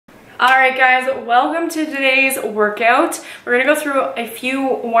Alright guys, welcome to today's workout. We're going to go through a few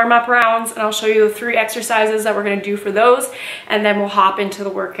warm-up rounds and I'll show you the 3 exercises that we're going to do for those, and then we'll hop into the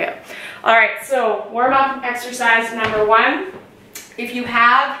workout. Alright, so warm-up exercise number 1. If you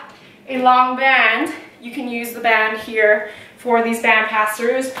have a long band, you can use the band here for these band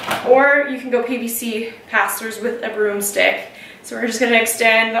pass-throughs, or you can go PVC pass-throughs with a broomstick. So we're just going to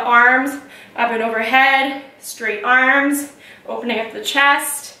extend the arms up and overhead, straight arms, opening up the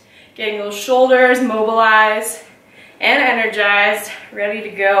chest, getting those shoulders mobilized and energized, ready to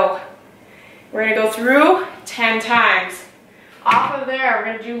go. We're going to go through 10 times. Off of there, we're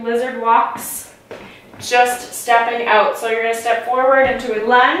going to do lizard walks, just stepping out. So you're going to step forward into a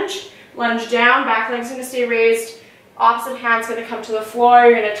lunge, lunge down, back leg's going to stay raised, opposite hand's going to come to the floor,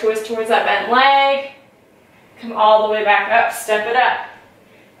 you're going to twist towards that bent leg, come all the way back up, step it up.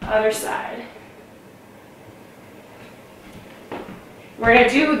 Other side. We're going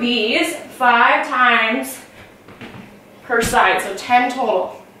to do these 5 times per side, so 10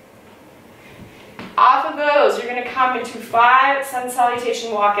 total. Off of those, you're going to come into 5 sun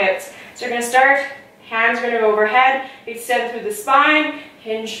salutation walkouts. So you're going to start, hands are going to go overhead, extend through the spine,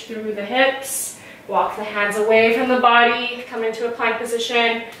 hinge through the hips, walk the hands away from the body, come into a plank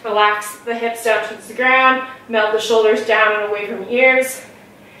position, relax the hips down towards the ground, melt the shoulders down and away from ears,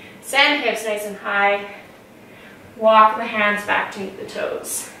 send hips nice and high. Walk the hands back to meet the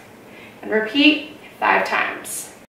toes. And repeat 5 times.